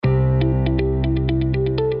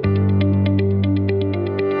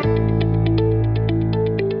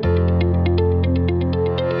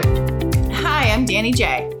Danny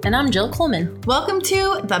J. And I'm Jill Coleman. Welcome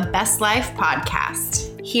to the Best Life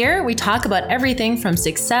Podcast. Here we talk about everything from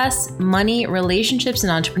success, money, relationships,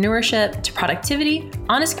 and entrepreneurship to productivity,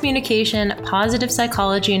 honest communication, positive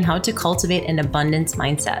psychology, and how to cultivate an abundance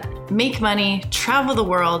mindset. Make money, travel the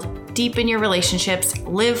world, deepen your relationships,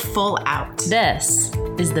 live full out. This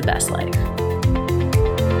is the best life.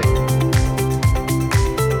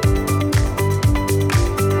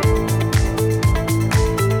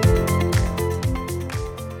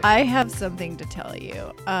 I have something to tell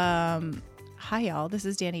you. Hi, y'all. This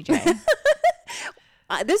is Danny J.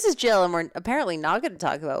 This is Jill, and we're apparently not going to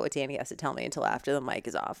talk about what Danny has to tell me until after the mic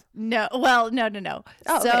is off. No. Oh,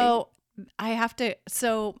 so I have to.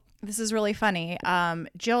 So this is really funny.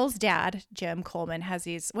 Jill's dad, Jim Coleman, has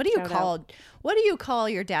these. What do you call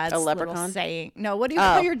your dad's a little leprechaun saying? No. What do you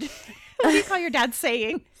call your? What do you call your dad's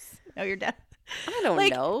saying? No, your dad. I don't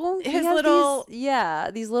know. His little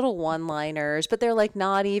these little one-liners, but they're like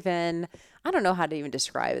not even. I don't know how to even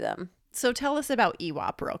describe them. So tell us about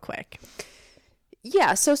EWOP real quick.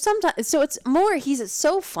 Yeah, so it's more he's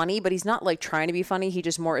so funny, but he's not like trying to be funny. He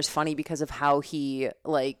just more is funny because of how he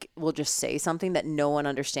like will just say something that no one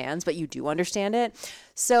understands, but you do understand it.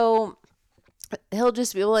 So he'll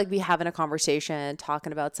just be having a conversation,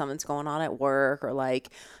 talking about something that's going on at work, or like,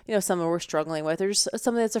 you know, something we're struggling with, or just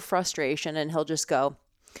something that's a frustration, and he'll just go,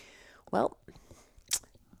 well,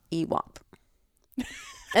 EWOP.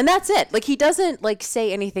 And that's it. Like, he doesn't like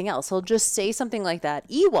say anything else. He'll just say something like that.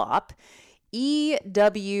 EWOP,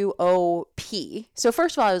 EWOP. So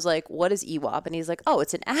first of all, I was like, what is EWOP? And he's like, oh,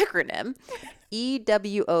 it's an acronym.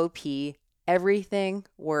 EWOP, everything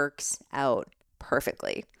works out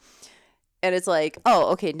perfectly. And it's like, oh,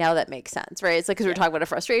 okay, now that makes sense, right? It's like, because we're talking about a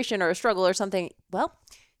frustration or a struggle or something. Well,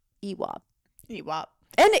 EWOP.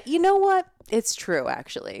 And you know what? It's true,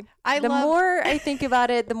 actually. The more I think about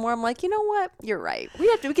it, the more I'm like, you know what? You're right.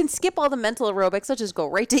 We can skip all the mental aerobics. Let's just go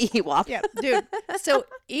right to EWOP. Yeah, dude. So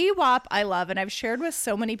EWOP, I love, and I've shared with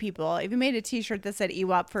so many people. I even made a T-shirt that said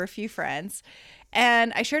EWOP for a few friends.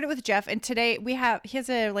 And I shared it with Jeff. And today he has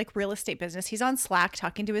a like real estate business. He's on Slack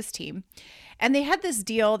talking to his team. And they had this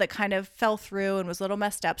deal that kind of fell through and was a little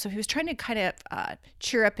messed up. So he was trying to kind of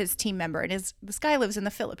cheer up his team member. And this guy lives in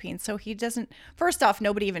the Philippines. So he doesn't, first off,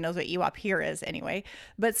 nobody even knows what EWOP here is anyway.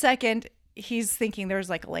 But second, he's thinking there's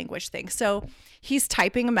like a language thing. So he's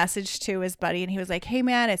typing a message to his buddy. And he was like, hey,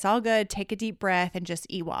 man, it's all good. Take a deep breath and just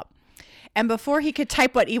EWOP. And before he could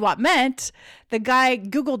type what EWOP meant, the guy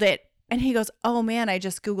Googled it. And he goes, oh, man, I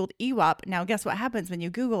just Googled EWOP. Now, guess what happens when you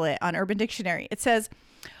Google it on Urban Dictionary? It says,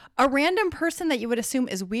 a random person that you would assume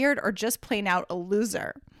is weird or just plain out a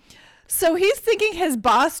loser. So he's thinking his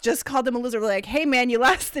boss just called him a loser. We're like, hey, man, you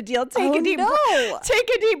lost the deal. Take a deep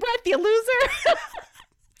breath, you loser.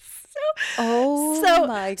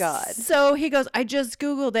 My God. So he goes, I just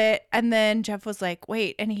Googled it. And then Jeff was like,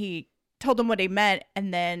 wait. And he told him what he meant,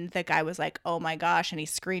 and then the guy was like, oh my gosh, and he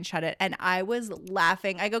screenshot it, and I was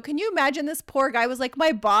laughing. I go, can you imagine? This poor guy was like,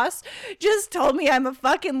 my boss just told me I'm a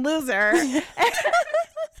fucking loser.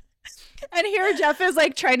 And here Jeff is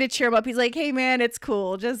like trying to cheer him up. He's like, hey man, it's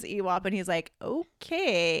cool, just EWOP. And he's like,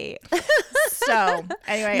 okay. So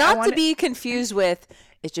anyway, not to be confused with,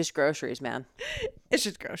 it's just groceries, man. It's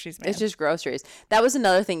just groceries, man. It's just groceries. That was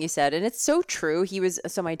another thing you said, and it's so true.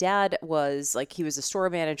 My dad was like, he was a store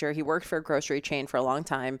manager. He worked for a grocery chain for a long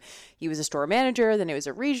time. He was a store manager, then he was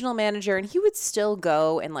a regional manager, and he would still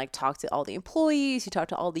go and like talk to all the employees. He talked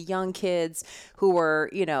to all the young kids who were,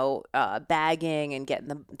 you know, bagging and getting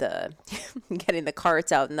the getting the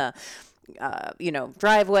carts out in the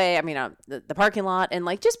driveway. I mean, the parking lot, and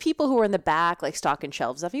like just people who were in the back, like stocking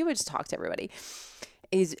shelves stuff. He would just talk to everybody.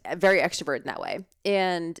 He's very extrovert in that way.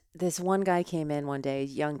 And this one guy came in one day,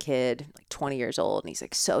 young kid, like 20 years old, and he's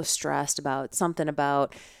like so stressed about something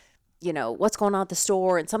about, you know, what's going on at the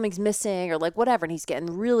store and something's missing or like whatever. And he's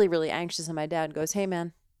getting really, really anxious. And my dad goes, hey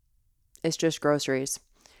man, it's just groceries.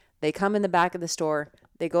 They come in the back of the store.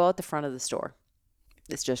 They go out the front of the store.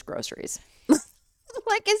 It's just groceries.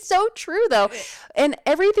 Like, it's so true though. And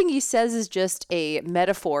everything he says is just a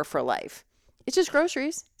metaphor for life. It's just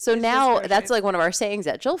groceries. So now that's like one of our sayings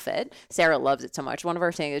at Jill Fit. Sarah loves it so much. One of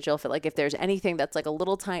our sayings at Jill Fit, like if there's anything that's like a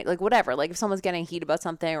little tiny, like whatever, like if someone's getting heat about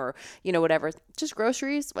something or, you know, whatever, just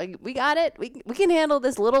groceries. Like we got it. We can handle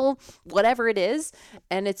this little whatever it is.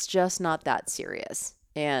 And it's just not that serious.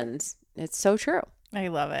 And it's so true. I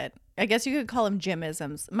love it. I guess you could call them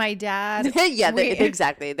Jimisms. My dad. Yeah,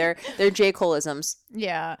 exactly. They're J. Cole-isms.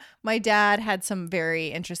 Yeah. My dad had some very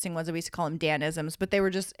interesting ones that we used to call them Danisms, but they were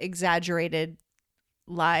just exaggerated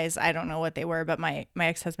lies. I don't know what they were, but my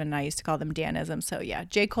ex-husband and I used to call them Danisms. So yeah,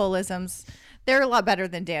 J. Cole-isms. They're a lot better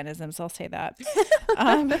than Danisms, I'll say that.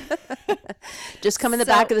 Just come in the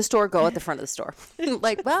back of the store, go at the front of the store.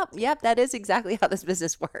 Like, well, yep, that is exactly how this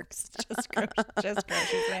business works. Just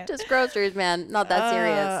groceries, man. Just groceries, man. Not that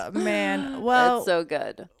serious. Man. Well, that's so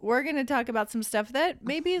good. We're going to talk about some stuff that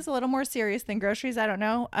maybe is a little more serious than groceries. I don't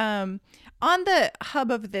know. On the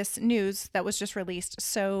hub of this news that was just released.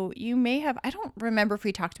 So you may have, I don't remember if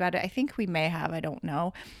we talked about it. I think we may have, I don't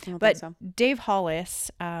know. But so. Dave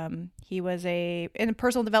Hollis, he was in the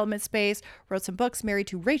personal development space, wrote some books, married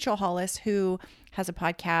to Rachel Hollis, who has a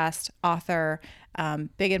podcast, author,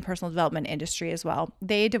 big in personal development industry as well.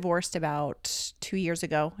 They divorced about 2 years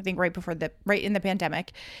ago, I think right in the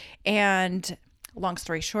pandemic. And long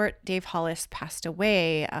story short, Dave Hollis passed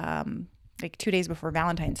away like 2 days before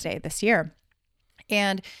Valentine's Day this year.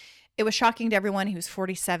 And it was shocking to everyone. He was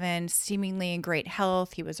 47, seemingly in great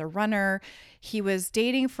health. He was a runner. He was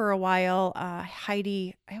dating for a while.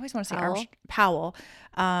 Heidi, I always want to say Powell.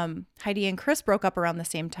 Heidi and Chris broke up around the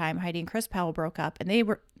same time. Heidi and Chris Powell broke up,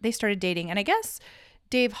 and they started dating. And I guess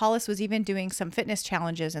Dave Hollis was even doing some fitness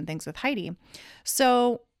challenges and things with Heidi.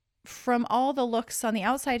 So from all the looks on the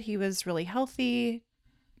outside, he was really healthy,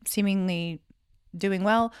 seemingly doing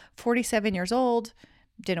well. 47 years old.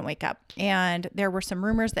 Didn't wake up. And there were some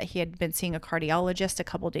rumors that he had been seeing a cardiologist a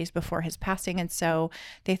couple of days before his passing. And so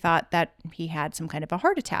they thought that he had some kind of a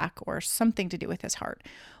heart attack or something to do with his heart.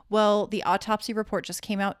 Well, the autopsy report just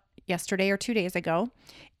came out yesterday or 2 days ago,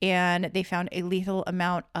 and they found a lethal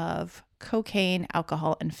amount of cocaine,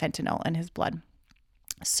 alcohol, and fentanyl in his blood.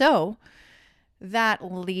 So that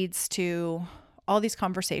leads to all these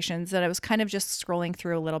conversations that I was kind of just scrolling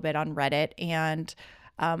through a little bit on Reddit. And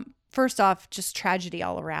first off, just tragedy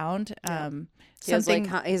all around. He has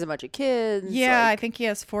a bunch of kids. Yeah, I think he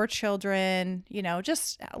has 4 children.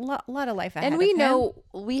 Just a lot of life ahead. And we know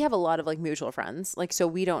we have a lot of mutual friends. So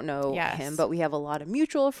we don't know him, but we have a lot of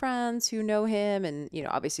mutual friends who know him, and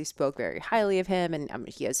obviously spoke very highly of him. And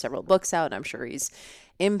he has several books out, and I'm sure he's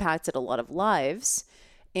impacted a lot of lives.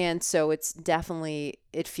 And so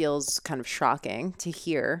it feels kind of shocking to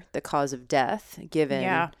hear the cause of death,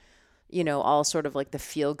 given all sort of the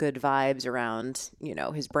feel-good vibes around,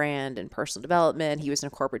 his brand and personal development. He was in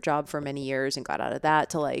a corporate job for many years and got out of that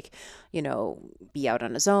to be out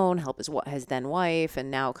on his own, help his then wife, and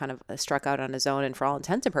now kind of struck out on his own. And for all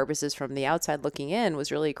intents and purposes, from the outside looking in, was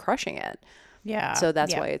really crushing it. Yeah. So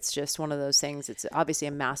that's why it's just one of those things. It's obviously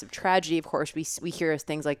a massive tragedy. Of course, we hear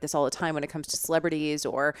things like this all the time when it comes to celebrities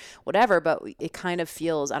or whatever, but it kind of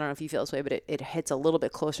feels, I don't know if you feel this way, but it hits a little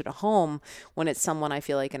bit closer to home when it's someone I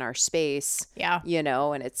feel like in our space,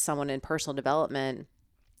 and it's someone in personal development.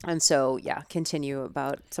 And so, continue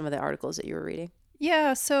about some of the articles that you were reading.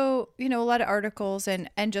 Yeah. So, a lot of articles and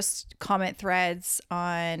just comment threads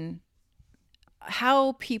on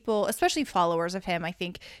how people, especially followers of him, I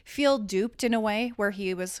think, feel duped in a way where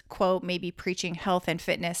he was, quote, maybe preaching health and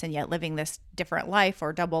fitness and yet living this different life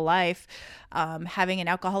or double life, having an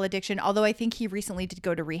alcohol addiction. Although I think he recently did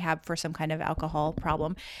go to rehab for some kind of alcohol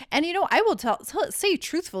problem. And, I will say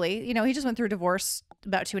truthfully, he just went through a divorce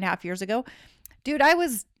about 2.5 years ago. Dude, I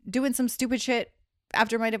was doing some stupid shit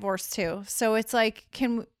after my divorce too. So it's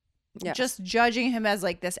just judging him as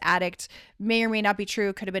this addict may or may not be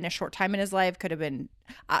true. Could have been a short time in his life. Could have been,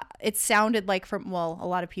 it sounded like a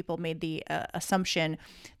lot of people made the assumption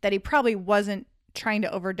that he probably wasn't trying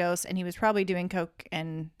to overdose and he was probably doing coke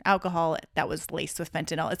and alcohol that was laced with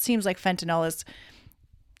fentanyl. It seems like fentanyl is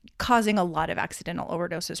causing a lot of accidental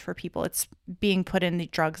overdoses for people. It's being put in the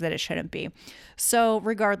drugs that it shouldn't be. So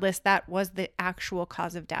regardless, that was the actual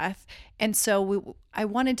cause of death. And so I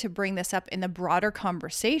wanted to bring this up in the broader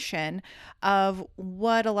conversation of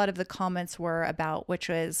what a lot of the comments were about, which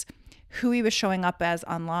was who he was showing up as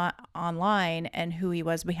online and who he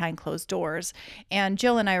was behind closed doors. And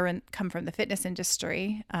Jill and I come from the fitness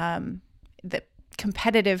industry, the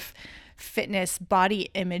competitive fitness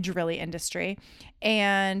body image really industry.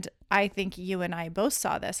 And I think you and I both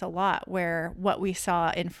saw this a lot, where what we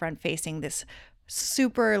saw in front facing this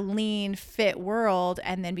super lean fit world,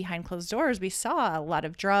 and then behind closed doors we saw a lot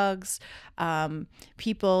of drugs,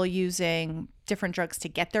 people using different drugs to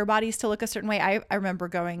get their bodies to look a certain way. I remember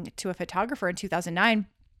going to a photographer in 2009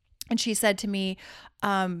 and she said to me,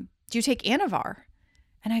 do you take Anavar?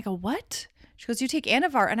 And I go, what? She goes, you take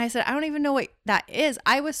Anavar. And I said, I don't even know what that is.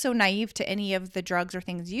 I was so naive to any of the drugs or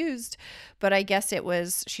things used, but I guess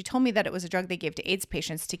she told me that it was a drug they gave to AIDS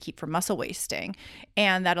patients to keep from muscle wasting,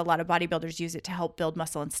 and that a lot of bodybuilders use it to help build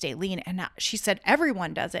muscle and stay lean. And she said,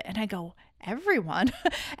 everyone does it. And I go, everyone.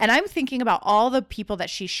 And I'm thinking about all the people that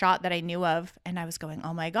she shot that I knew of. And I was going,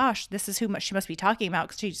 oh my gosh, this is who she must be talking about,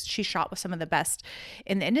 because she shot with some of the best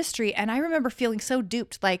in the industry. And I remember feeling so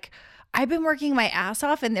duped. Like, I've been working my ass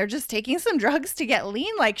off and they're just taking some drugs to get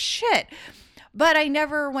lean, like shit. But I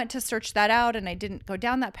never went to search that out, and I didn't go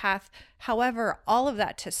down that path. However, all of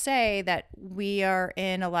that to say that we're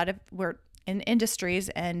in industries,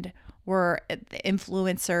 and we're the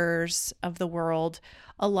influencers of the world.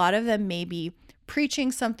 A lot of them may be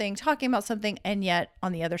preaching something, talking about something, and yet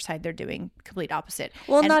on the other side, they're doing complete opposite.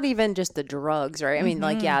 Well, not even just the drugs, right? I mean,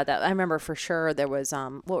 like, yeah, that I remember for sure there was,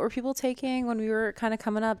 what were people taking when we were kind of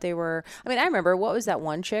coming up? I remember, what was that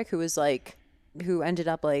one chick who was like, who ended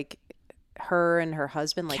up like, her and her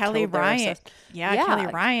husband, like Kelly Ryan. Yeah, Kelly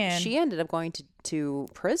Ryan. She ended up going to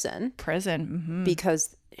prison.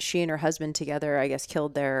 Because she and her husband together, I guess,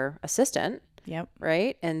 killed their assistant. Yep.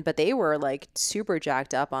 Right. But they were like super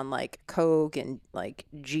jacked up on like coke and like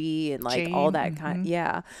G and like all that kind.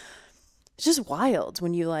 Yeah. It's just wild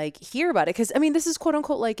when you like hear about it. Cause I mean, this is quote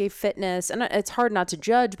unquote like a fitness, and it's hard not to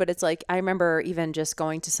judge, but it's like, I remember even just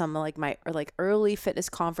going to some like my early fitness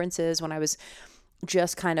conferences when I was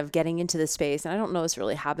just kind of getting into the space. And I don't know if this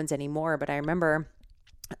really happens anymore, but I remember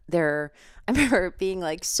being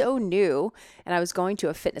like so new, and I was going to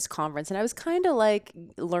a fitness conference, and I was kind of like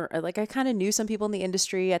I kind of knew some people in the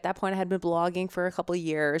industry at that point. I had been blogging for a couple of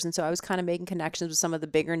years, and so I was kind of making connections with some of the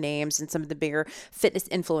bigger names and some of the bigger fitness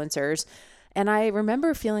influencers. And I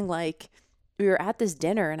remember feeling like we were at this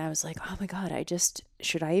dinner, and I was like, oh my God,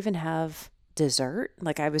 should I even have dessert?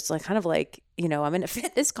 Like, I was like, kind of like, I'm in a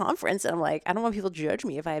fitness conference, and I'm like, I don't want people to judge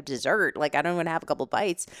me if I have dessert. Like, I don't want to have a couple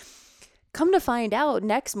bites. Come to find out,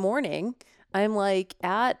 next morning, I'm like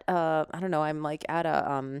at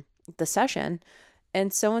the session,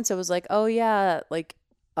 and so-and-so was like, oh yeah, like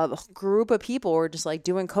a group of people were just like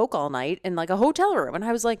doing coke all night in like a hotel room. And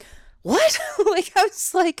I was like, what? Like, I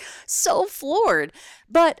was like so floored.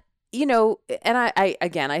 But and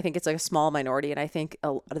I think it's like a small minority, and I think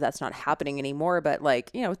that's not happening anymore. But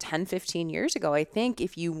like, 10, 15 years ago, I think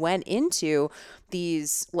if you went into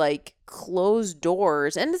these like closed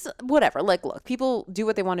doors, and it's whatever, like, look, people do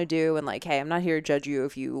what they want to do, and like, hey, I'm not here to judge you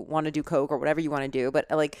if you want to do coke or whatever you want to do.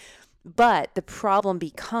 But the problem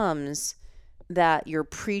becomes that you're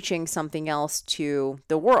preaching something else to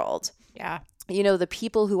the world. Yeah. The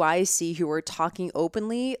people who I see who are talking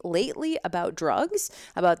openly lately about drugs,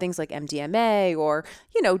 about things like MDMA or,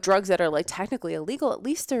 drugs that are like technically illegal, at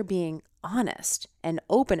least they're being honest and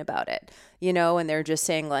open about it, and they're just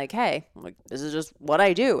saying like, hey, like, this is just what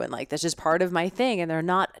I do. And like, that's just part of my thing. And they're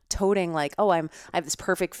not toting like, oh, I have this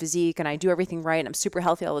perfect physique and I do everything right and I'm super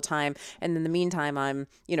healthy all the time. And in the meantime, I'm,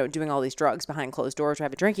 doing all these drugs behind closed doors or I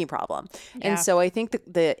have a drinking problem. Yeah. And so I think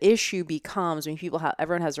the issue becomes, when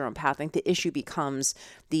everyone has their own path, I think the issue becomes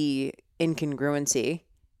the incongruency.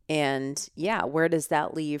 And yeah, where does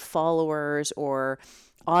that leave followers or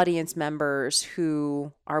audience members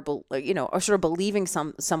who are sort of believing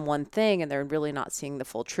some one thing, and they're really not seeing the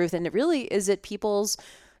full truth? And is it people's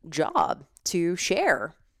job to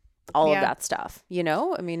share all of that stuff?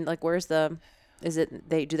 I mean, like, do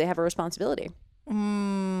they have a responsibility?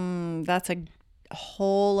 That's a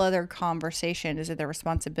whole other conversation. Is it their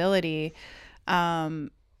responsibility?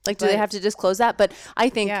 Like, do they have to disclose that? But I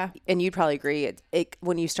think, and you'd probably agree, it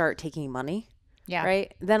when you start taking money,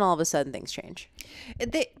 right, then all of a sudden things change.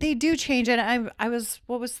 They do change. And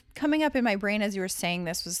what was coming up in my brain as you were saying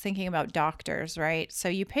this was thinking about doctors, right? So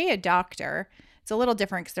you pay a doctor. It's a little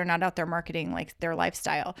different because they're not out there marketing like their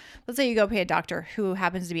lifestyle. Let's say you go pay a doctor who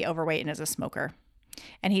happens to be overweight and is a smoker.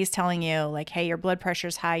 And he's telling you like, hey, your blood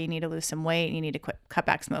pressure's high. You need to lose some weight. You need to cut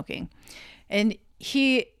back smoking. And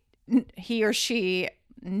he or she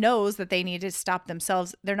knows that they need to stop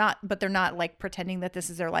themselves. They're not like pretending that this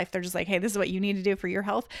is their life. They're just like, hey, this is what you need to do for your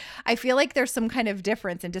health. I feel like there's some kind of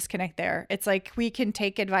difference and disconnect there. It's like we can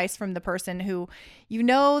take advice from the person who,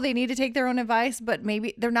 they need to take their own advice, but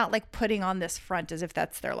maybe they're not like putting on this front as if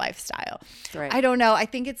that's their lifestyle. Right. I don't know. I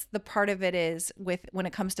think it's the part of it is when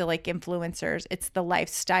it comes to like influencers, it's the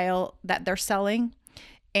lifestyle that they're selling.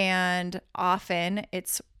 And often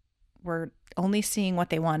we're only seeing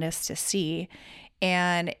what they want us to see.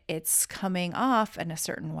 And it's coming off in a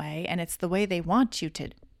certain way, and it's the way they want you to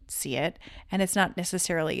see it, and it's not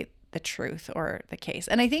necessarily the truth or the case.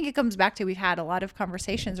 And I think it comes back to, we've had a lot of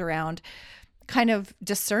conversations around kind of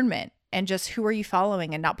discernment and just who are you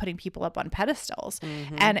following and not putting people up on pedestals.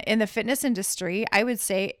 Mm-hmm. And in the fitness industry, I would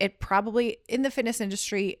say in the fitness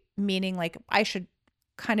industry, meaning like I should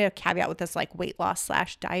kind of caveat with this like weight loss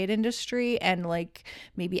 / diet industry and like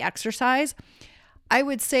maybe exercise, I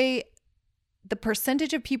would say the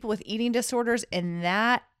percentage of people with eating disorders in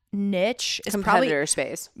that niche is competitor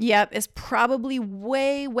space. Yep, is probably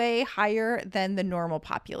way, way higher than the normal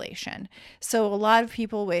population. So a lot of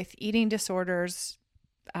people with eating disorders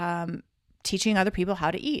teaching other people how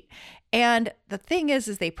to eat. And the thing is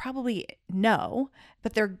they probably know,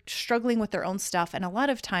 but they're struggling with their own stuff. And a lot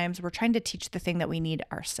of times we're trying to teach the thing that we need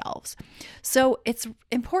ourselves. So it's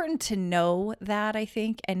important to know that, I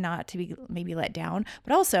think, and not to be maybe let down.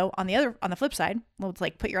 But also on the flip side, well, it's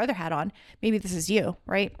like put your other hat on. Maybe this is you,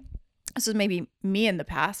 right? This is maybe me in the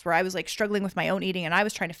past where I was like struggling with my own eating and I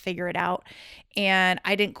was trying to figure it out. And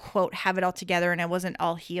I didn't, quote, have it all together and I wasn't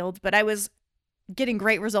all healed, but I was getting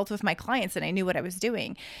great results with my clients and I knew what I was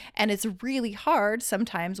doing. And it's really hard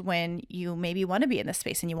sometimes when you maybe want to be in this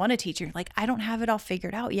space and you want to teach, you're like, I don't have it all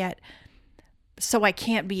figured out yet, so I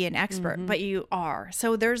can't be an expert, but you are.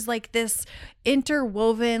 So there's like this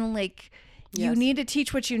interwoven, like, you need to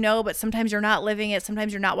teach what you know, but sometimes you're not living it.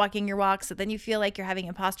 Sometimes you're not walking your walk. So then you feel like you're having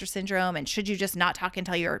imposter syndrome. And should you just not talk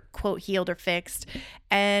until you're, quote, healed or fixed?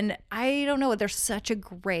 And I don't know. There's such a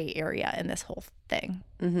gray area in this whole thing.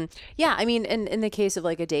 Yeah. I mean, in the case of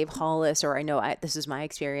like a Dave Hollis, or I know this is my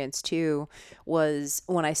experience too, was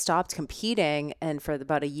when I stopped competing and for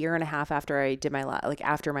about a year and a half after I did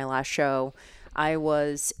after my last show, I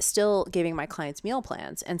was still giving my clients meal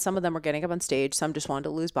plans, and some of them were getting up on stage. Some just wanted to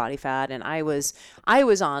lose body fat. And I was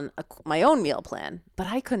on my own meal plan, but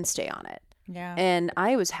I couldn't stay on it. Yeah. And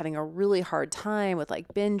I was having a really hard time with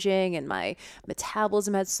like binging, and my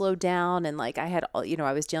metabolism had slowed down. And like I had,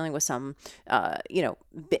 I was dealing with some,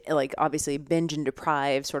 like obviously binge and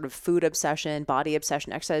deprive sort of food obsession, body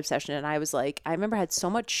obsession, exercise obsession. And I was like, I remember I had so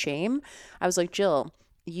much shame. I was like, Jill,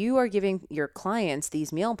 you are giving your clients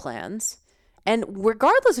these meal plans, and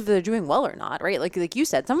regardless if they're doing well or not, right? Like you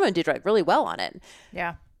said, some of them did really well on it.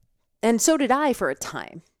 Yeah. And so did I for a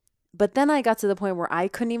time. But then I got to the point where I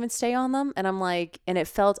couldn't even stay on them. And I'm like, and it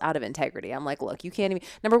felt out of integrity. I'm like, look, you can't even,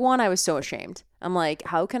 number one, I was so ashamed. I'm like,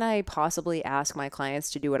 how can I possibly ask my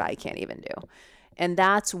clients to do what I can't even do? And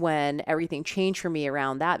that's when everything changed for me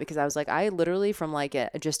around that, because I was like, I literally, from like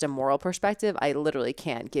just a moral perspective, I literally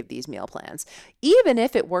can't give these meal plans. Even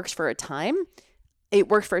if it works for a time, it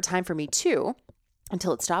worked for a time for me too,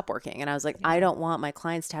 until it stopped working. And I was like, I don't want my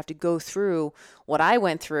clients to have to go through what I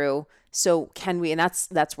went through. So can we, and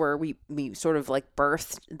that's where we sort of like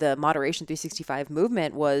birthed the Moderation 365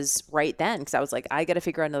 movement, was right then. Cause I was like, I got to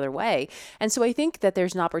figure out another way. And so I think that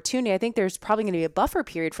there's an opportunity. I think there's probably going to be a buffer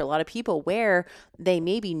period for a lot of people where they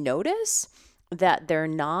maybe notice that they're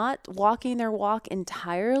not walking their walk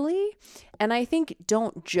entirely. And I think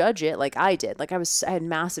don't judge it like I did. Like I had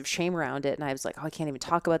massive shame around it. And I was like, oh, I can't even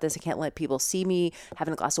talk about this. I can't let people see me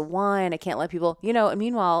having a glass of wine. I can't let people, and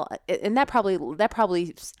meanwhile, and that probably,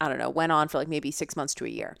 I don't know, went on for like maybe 6 months to a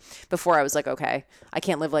year before I was like, okay, I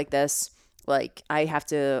can't live like this. Like I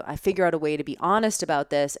figure out a way to be honest about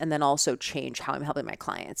this, and then also change how I'm helping my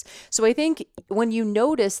clients. So I think when you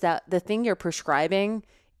notice that the thing you're prescribing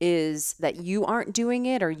is that you aren't doing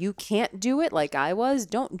it, or you can't do it like I was,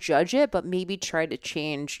 don't judge it, but maybe try to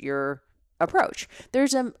change your approach.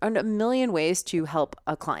 There's a million ways to help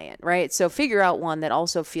a client, right? So figure out one that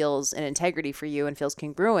also feels an integrity for you and feels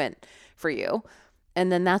congruent for you.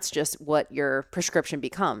 And then that's just what your prescription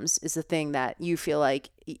becomes, is the thing that you feel like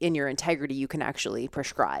in your integrity you can actually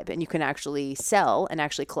prescribe and you can actually sell and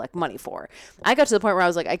actually collect money for. I got to the point where I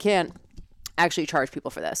was like, I can't actually charge people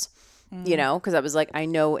for this. Because I was like, I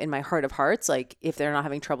know in my heart of hearts, like if they're not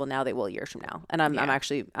having trouble now, they will years from now. And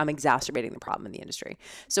I'm exacerbating the problem in the industry.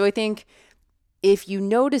 So I think if you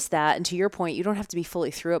notice that, and to your point, you don't have to be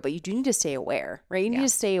fully through it, but you do need to stay aware, right? You need to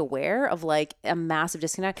stay aware of like a massive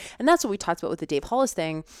disconnect. And that's what we talked about with the Dave Hollis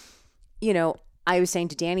thing. I was saying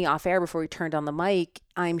to Danny off air before we turned on the mic,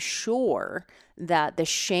 I'm sure that the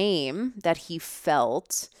shame that he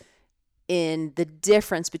felt in the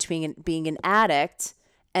difference between being an addict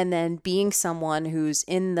and then being someone who's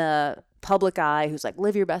in the public eye, who's like,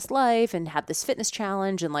 live your best life and have this fitness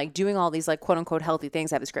challenge and like doing all these like quote unquote healthy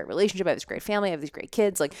things. I have this great relationship. I have this great family. I have these great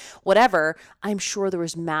kids, like whatever. I'm sure there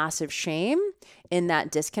was massive shame in that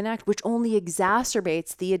disconnect, which only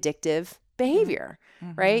exacerbates the addictive behavior,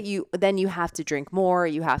 right? Then you have to drink more,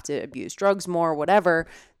 you have to abuse drugs more, whatever,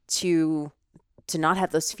 to not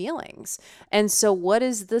have those feelings. And so what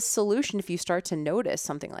is the solution if you start to notice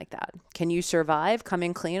something like that? Can you survive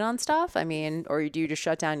coming clean on stuff? I mean, or do you just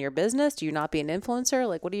shut down your business? Do you not be an influencer?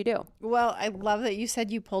 Like, what do you do? Well, I love that you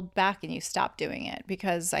said you pulled back and you stopped doing it,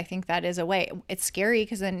 because I think that is a way. It's scary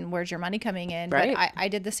because then where's your money coming in? Right. But I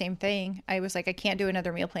did the same thing. I was like, I can't do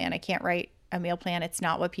another meal plan. I can't write a meal plan. It's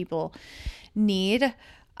not what people need.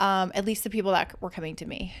 At least the people that were coming to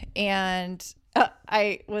me. And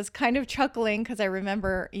I was kind of chuckling because I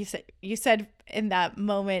remember you said in that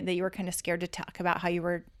moment that you were kind of scared to talk about how you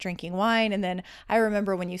were drinking wine. And then I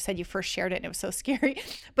remember when you said you first shared it and it was so scary.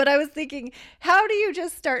 But I was thinking, how do you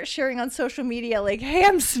just start sharing on social media like, hey,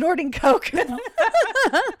 I'm snorting Coke?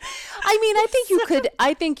 I mean, I think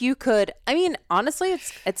you could. I mean, honestly,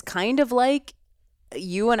 it's kind of like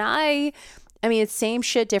you and I mean, it's same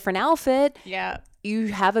shit, different outfit. Yeah. You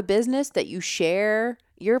have a business that you share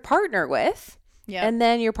your partner with. Yeah. And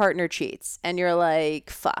then your partner cheats and you're like,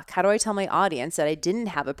 fuck, how do I tell my audience that I didn't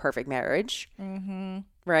have a perfect marriage? Mm-hmm.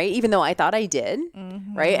 Right? Even though I thought I did.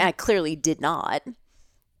 Mm-hmm. Right? And I clearly did not.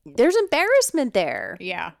 There's embarrassment there.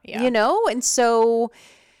 Yeah. Yeah. You know? And so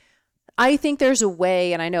I think there's a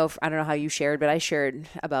way, and I don't know how you shared, but I shared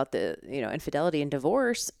about the, infidelity and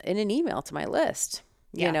divorce in an email to my list,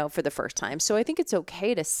 for the first time. So I think it's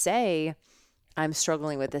okay to say, I'm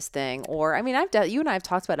struggling with this thing. Or, I mean, you and I have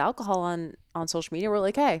talked about alcohol on social media. We're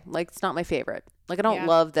like, hey, like, it's not my favorite. Like, I don't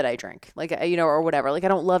love that I drink, like, or whatever. Like, I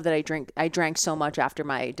don't love that I drink. I drank so much after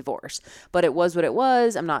my divorce, but it was what it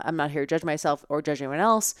was. I'm not here to judge myself or judge anyone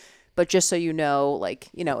else. But just so you know, like,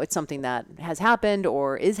 it's something that has happened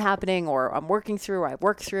or is happening or I'm working through or I've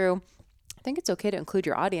worked through. I think it's okay to include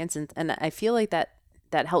your audience. And I feel like that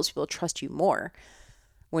helps people trust you more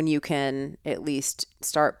when you can at least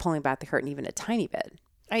start pulling back the curtain even a tiny bit.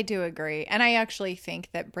 I do agree. And I actually think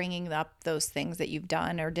that bringing up those things that you've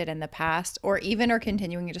done or did in the past, or even are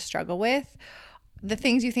continuing to struggle with, the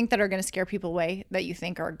things you think that are going to scare people away, that you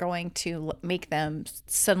think are going to make them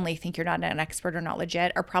suddenly think you're not an expert or not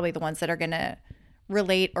legit, are probably the ones that are going to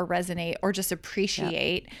relate or resonate or just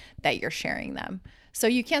appreciate that you're sharing them. So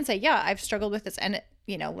you can say, yeah, I've struggled with this. And,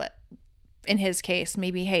 in his case,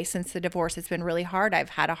 maybe, hey, since the divorce, it's been really hard. I've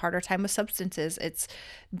had a harder time with substances. It's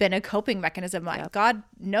been a coping mechanism. Yep. God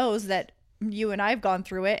knows that you and I have gone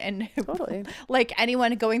through it. And totally. Like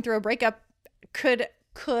anyone going through a breakup could,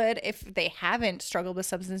 if they haven't struggled with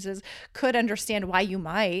substances, could understand why you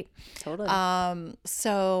might. Totally.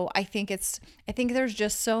 So I think there's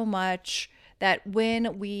just so much that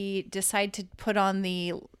when we decide to put on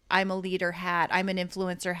the I'm a leader hat, I'm an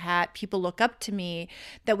influencer hat, people look up to me,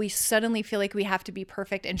 that we suddenly feel like we have to be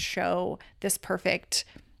perfect and show this perfect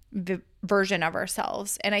version of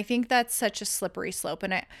ourselves. And I think that's such a slippery slope.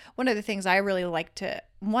 And one of the things I really want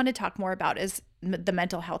to talk more about is the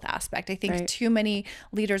mental health aspect. I think too many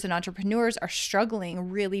leaders and entrepreneurs are struggling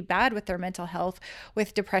really bad with their mental health,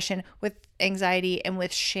 with depression, with anxiety, and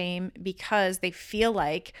with shame, because they feel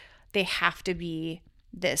like they have to be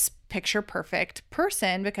this picture perfect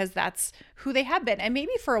person because that's who they have been. And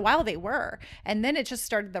maybe for a while they were. And then it just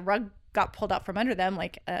started, the rug got pulled out from under them,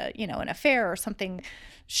 like, an affair or something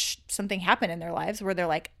happened in their lives where they're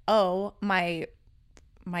like, oh, my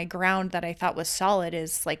ground that I thought was solid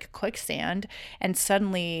is like quicksand. And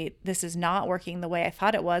suddenly this is not working the way I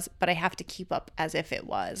thought it was, but I have to keep up as if it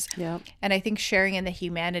was. Yeah. And I think sharing in the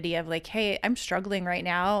humanity of like, hey, I'm struggling right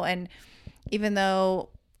now. And even though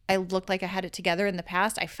I looked like I had it together in the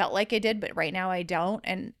past, I felt like I did, but right now I don't.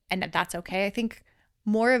 And that's okay. I think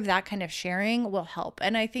more of that kind of sharing will help.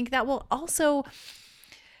 And I think that will also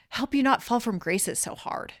help you not fall from graces so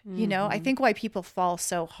hard. Mm-hmm. I think why people fall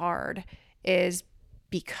so hard is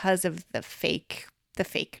because of the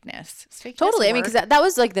fakeness. Totally. I mean, because that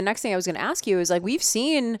was like the next thing I was going to ask you is like, we've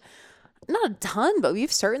seen, not a ton, but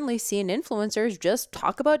we've certainly seen influencers just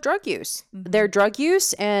talk about drug use, their drug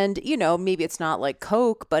use. And, maybe it's not like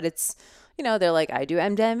Coke, but it's, they're like, I do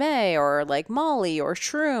MDMA or like Molly or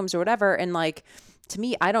shrooms or whatever. And like, to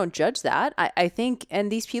me, I don't judge that. I think,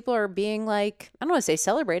 and these people are being like, I don't want to say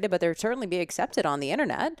celebrated, but they're certainly being accepted on the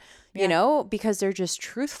internet, because they're just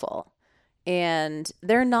truthful. And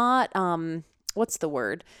they're not, what's the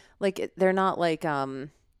word? Like, they're not like,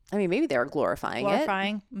 maybe they're glorifying it.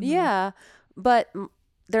 Mm-hmm. Yeah. But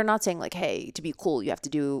they're not saying like, hey, to be cool, you have to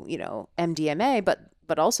do, MDMA.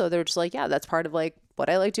 But also they're just like, yeah, that's part of like what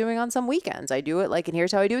I like doing on some weekends. I do it like, and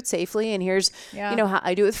here's how I do it safely. And here's, how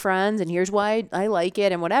I do it with friends. And here's why I like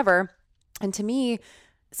it and whatever. And to me,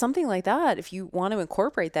 something like that, if you want to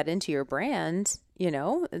incorporate that into your brand,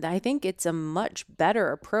 I think it's a much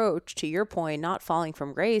better approach, to your point, not falling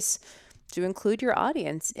from grace, to include your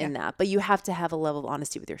audience in that. But you have to have a level of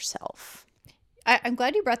honesty with yourself. I'm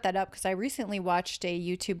glad you brought that up because I recently watched a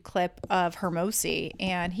YouTube clip of Hermosi,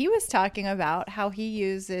 and he was talking about how he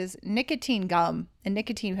uses nicotine gum and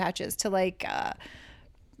nicotine patches to like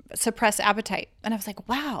suppress appetite. And I was like,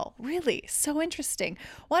 wow, really? So interesting.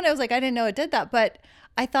 One, I was like, I didn't know it did that, but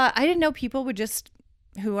I thought, I didn't know people would just,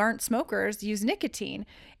 who aren't smokers, use nicotine.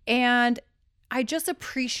 And I just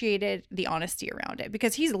appreciated the honesty around it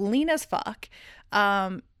because he's lean as fuck.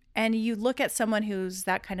 And you look at someone who's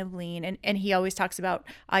that kind of lean, and he always talks about,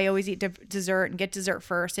 I always eat dessert and get dessert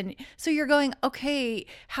first. And so you're going, okay,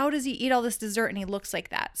 how does he eat all this dessert and he looks like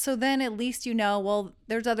that? So then at least you know, well,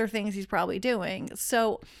 there's other things he's probably doing.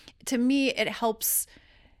 So to me, it helps.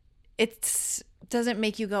 It doesn't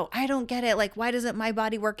make you go, I don't get it. Like, why doesn't my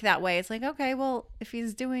body work that way? It's like, okay, well, if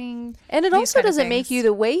he's doing, and it these also kind of doesn't make things- you,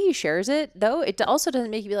 the way he shares it though, it also doesn't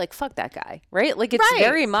make you be like, fuck that guy, right? Like it's Right.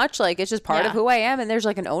 very much like it's just part of Yeah. who I am, and there's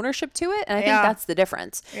like an ownership to it, and I think Yeah. that's the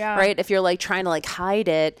difference, Yeah. right? If you're like trying to like hide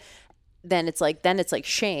it, then it's like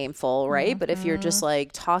shameful, right? But if you're just like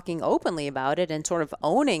talking openly about it and sort of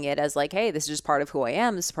owning it as like, hey, this is just part of who I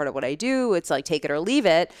am, this is part of what I do, it's like take it or leave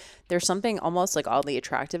it, there's something almost like oddly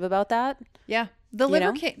attractive about that. Yeah. The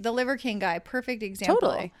Liver know? King, the Liver King guy, perfect example.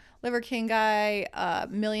 Totally. Liver King guy,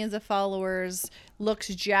 millions of followers, looks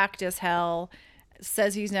jacked as hell,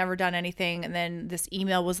 says he's never done anything, and then this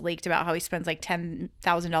email was leaked about how he spends like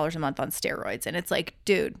 $10,000 a month on steroids, and it's like,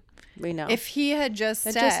 dude, We know. if he had just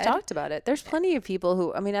And said, just talked about it. There's plenty of people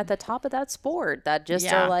who, I mean, at the top of that sport that just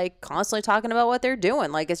Yeah. are like constantly talking about what they're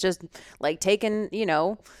doing. Like it's just like taking, you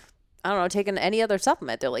know, I don't know, taking any other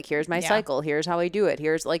supplement. They're like, here's my Yeah. cycle. Here's how I do it.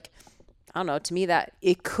 Here's like, I don't know, to me that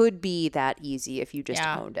it could be that easy if you just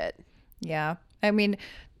Yeah. owned it. yeah, I mean,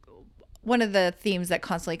 one of the themes that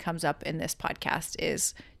constantly comes up in this podcast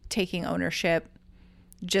is taking ownership,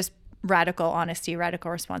 just radical honesty, radical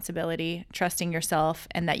responsibility, trusting yourself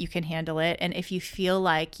and that you can handle it. And if you feel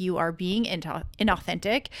like you are being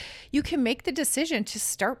inauthentic, you can make the decision to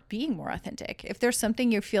start being more authentic. If there's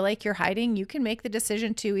something you feel like you're hiding, you can make the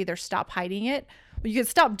decision to either stop hiding it, or you can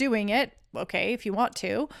stop doing it, okay, if you want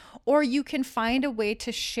to, or you can find a way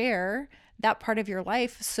to share that part of your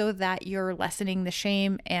life so that you're lessening the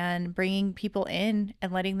shame and bringing people in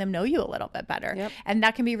and letting them know you a little bit better. Yep. And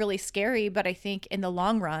that can be really scary, but I think in the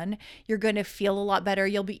long run, you're going to feel a lot better.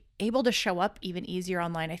 You'll be able to show up even easier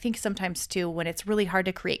online. I think sometimes too, when it's really hard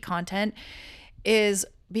to create content, is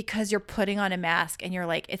because you're putting on a mask and you're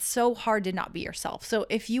like, it's so hard to not be yourself. So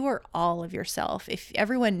if you are all of yourself, if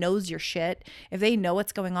everyone knows your shit, if they know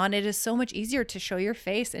what's going on, it is so much easier to show your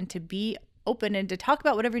face and to be open and to talk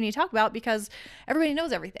about whatever you need to talk about because everybody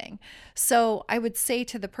knows everything. So I would say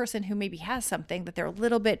to the person who maybe has something that they're a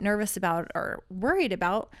little bit nervous about or worried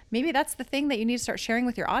about, maybe that's the thing that you need to start sharing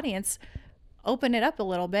with your audience. Open it up a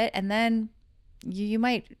little bit, and then you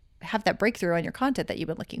might have that breakthrough on your content that you've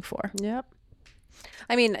been looking for. Yep.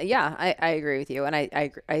 I mean, yeah, I agree with you. And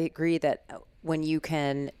I agree that when you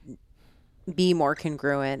can be more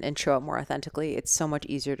congruent and show up more authentically, it's so much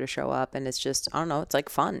easier to show up. And it's just, I don't know, it's like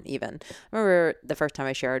fun even. I remember the first time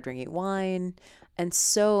I shared drinking wine, and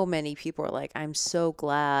so many people were like, I'm so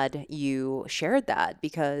glad you shared that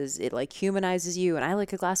because it like humanizes you. And I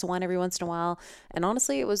like a glass of wine every once in a while. And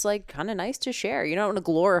honestly, it was like kind of nice to share. You don't want to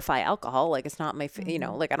glorify alcohol. Like it's not my, you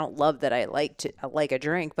know, like I don't love that I like a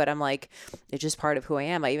drink, but I'm like, it's just part of who I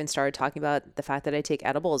am. I even started talking about the fact that I take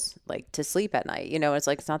edibles like to sleep at night. You know, it's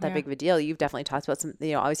like, it's not that big of a deal. You've definitely talked about some,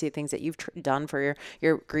 you know, obviously things that you've done for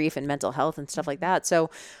your grief and mental health and stuff like that. So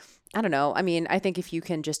I don't know. I mean, I think if you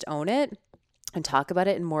can just own it and talk about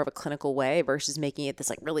it in more of a clinical way versus making it this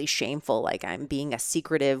like really shameful, like I'm being a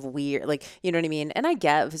secretive, weird, like, you know what I mean? And I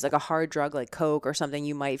get if it's like a hard drug like Coke or something,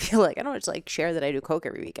 you might feel like, I don't just like share that I do Coke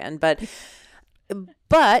every weekend, but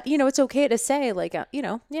you know, it's okay to say like, you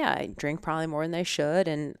know, yeah, I drink probably more than I should.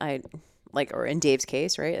 And I like, or in Dave's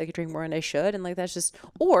case, right? Like I drink more than I should. And like, that's just,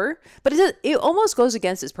 but it almost goes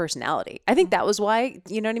against his personality. I think that was why,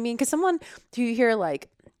 you know what I mean? Cause you hear like,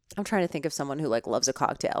 I'm trying to think of someone who like loves a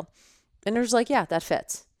cocktail. And there's like, yeah, that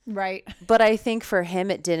fits. Right. But I think for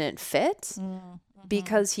him, it didn't fit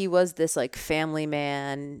because he was this like family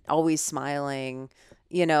man, always smiling,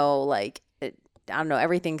 you know, like, I don't know,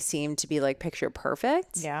 everything seemed to be like picture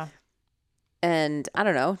perfect. Yeah. And I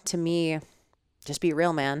don't know, to me, just be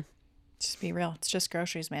real, man. Just be real. It's just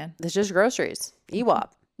groceries, man. It's just groceries. EWAP.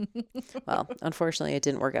 Well, unfortunately, it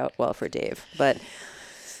didn't work out well for Dave, but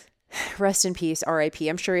rest in peace, RIP.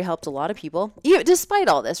 I'm sure he helped a lot of people, despite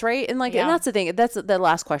all this, right? And like, Yeah. and that's the thing. That's the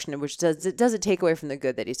last question, which does it take away from the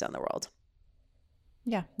good that he's done in the world?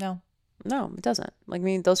 Yeah. No. No, it doesn't. Like, I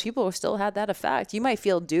mean, those people still had that effect. You might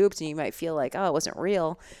feel duped and you might feel like, oh, it wasn't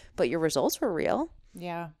real, but your results were real.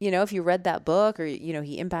 Yeah. You know, if you read that book or, you know,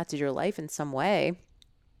 he impacted your life in some way,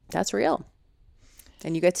 that's real.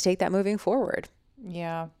 And you get to take that moving forward.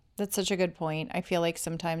 Yeah. That's such a good point. I feel like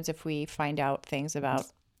sometimes if we find out things about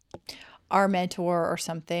our mentor or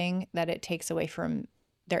something, that it takes away from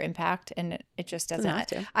their impact, and it just doesn't. have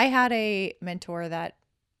to. I had a mentor that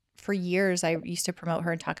for years I used to promote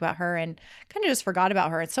her and talk about her and kind of just forgot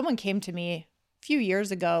about her. And someone came to me a few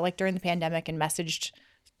years ago, like during the pandemic, and messaged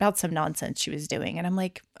about some nonsense she was doing. And I'm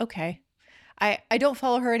like, okay, I don't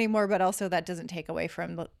follow her anymore, but also that doesn't take away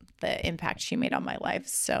from the impact she made on my life.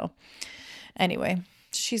 So anyway,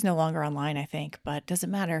 she's no longer online, I think, but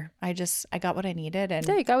doesn't matter. I got what I needed. And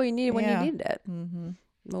yeah, you got what you needed when you needed it.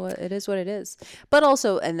 Well, it is what it is. But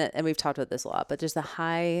also, and we've talked about this a lot, but just the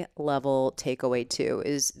high level takeaway too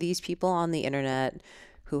is these people on the internet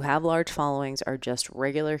who have large followings are just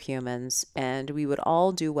regular humans, and we would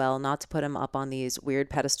all do well not to put them up on these weird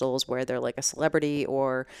pedestals where they're like a celebrity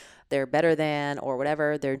or they're better than or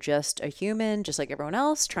whatever. They're just a human, just like everyone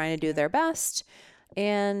else, trying to do their best.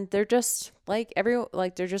 And they're just like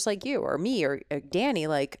they're just like you or me or Danny.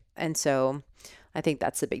 And so I think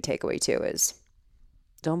that's the big takeaway too is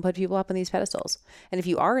don't put people up on these pedestals. And if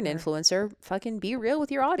you are an influencer, fucking be real with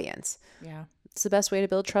your audience. Yeah. It's the best way to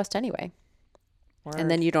build trust anyway.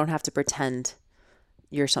 And then you don't have to pretend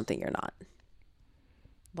you're something you're not.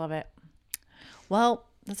 Love it. Well,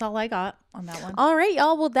 that's all I got on that one. All right,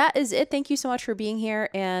 y'all. Well, that is it. Thank you so much for being here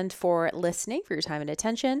and for listening, for your time and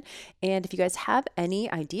attention. And if you guys have any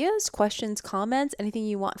ideas, questions, comments, anything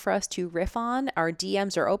you want for us to riff on, our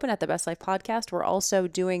DMs are open at the Best Life Podcast. We're also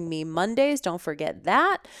doing Me Mondays. Don't forget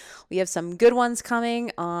that. We have some good ones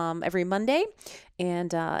coming every Monday.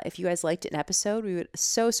 And if you guys liked an episode, we would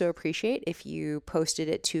so appreciate if you posted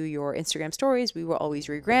it to your Instagram stories. We will always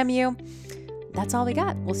regram you. That's all we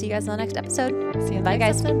got. We'll see you guys in the next episode. See you Bye,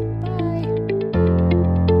 guys. Episode.